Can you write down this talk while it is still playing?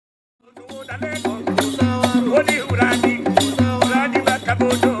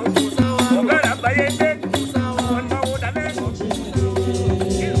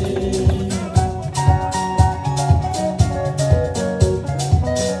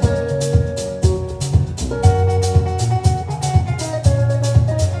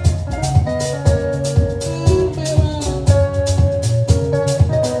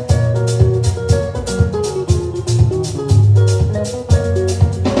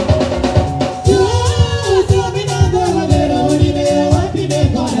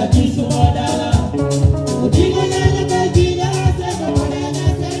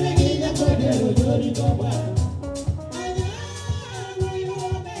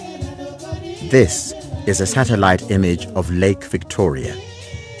This is a satellite image of Lake Victoria.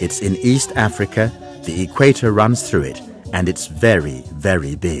 It's in East Africa, the equator runs through it, and it's very,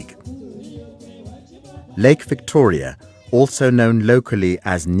 very big. Lake Victoria, also known locally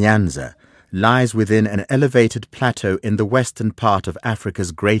as Nyanza, lies within an elevated plateau in the western part of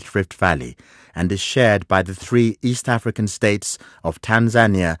Africa's Great Rift Valley and is shared by the three East African states of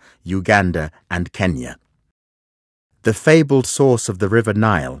Tanzania, Uganda, and Kenya. The fabled source of the River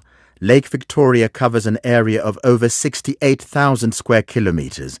Nile, Lake Victoria covers an area of over 68,000 square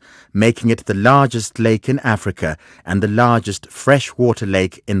kilometers, making it the largest lake in Africa and the largest freshwater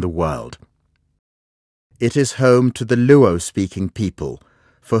lake in the world. It is home to the Luo-speaking people,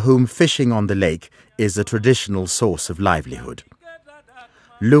 for whom fishing on the lake is a traditional source of livelihood.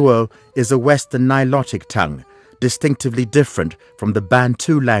 Luo is a Western Nilotic tongue, distinctively different from the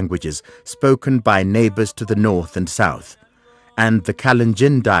Bantu languages spoken by neighbors to the north and south, and the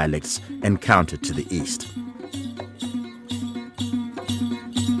Kalenjin dialects encountered to the east.